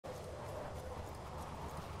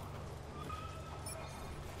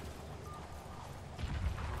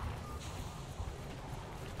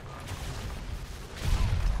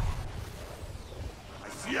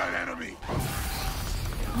that enemy!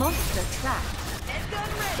 Monster trap. Head gun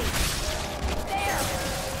ready. There.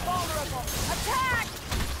 Vulnerable. Attack!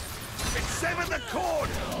 It's seven the cord!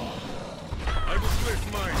 I will split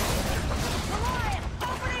mine. Goliath,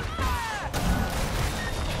 opening fire!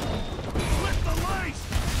 Split the lace!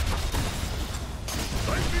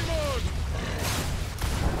 Safety mode!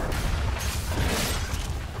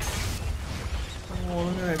 Oh,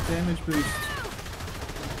 look at that damage boost.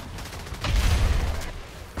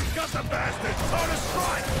 Got the bastard! Time to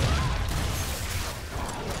strike!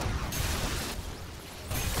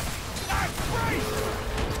 That's free!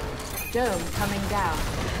 Dome coming down.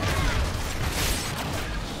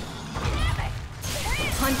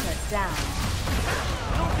 Hunter down.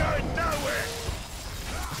 You're going nowhere!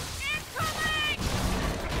 Incoming!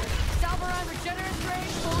 Salvaron regenerative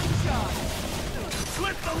range fully charged.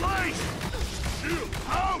 Split the lace! Shield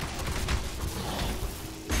out!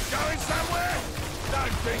 Going somewhere?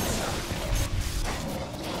 Don't think so.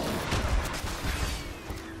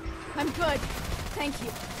 I'm good. Thank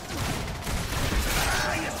you.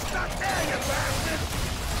 Ah, you're stuck there, you bastard!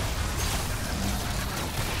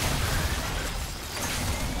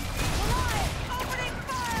 Goliath, opening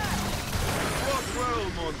fire! What well,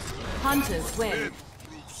 monster? Hunters win. Prove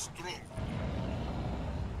strong.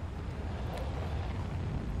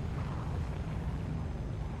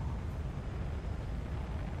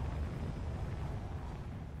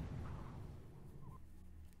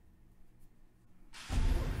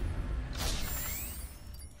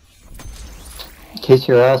 Kiss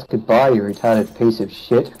your ass goodbye, you retarded piece of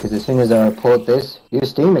shit, because as soon as I report this, your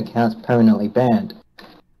Steam account's permanently banned.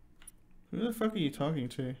 Who the fuck are you talking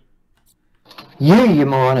to? You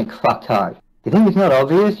moronic fucktard. You think it's not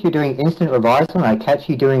obvious you're doing instant revival and I catch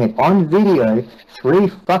you doing it on video 3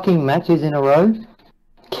 fucking matches in a row?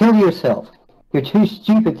 Kill yourself. You're too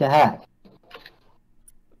stupid to hack.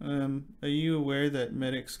 Are you aware that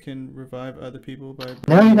medics can revive other people by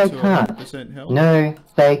No, bringing they to can't. 100% health? No,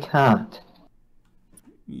 they can't.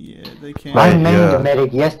 Yeah, they can. I named a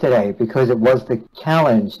medic yesterday because it was the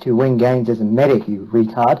challenge to win games as a medic, you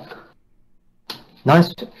retard.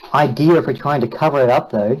 Nice idea for trying to cover it up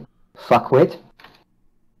though, fuckwit.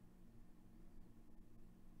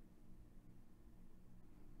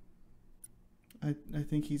 I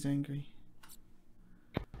think he's angry.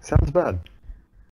 Sounds bad.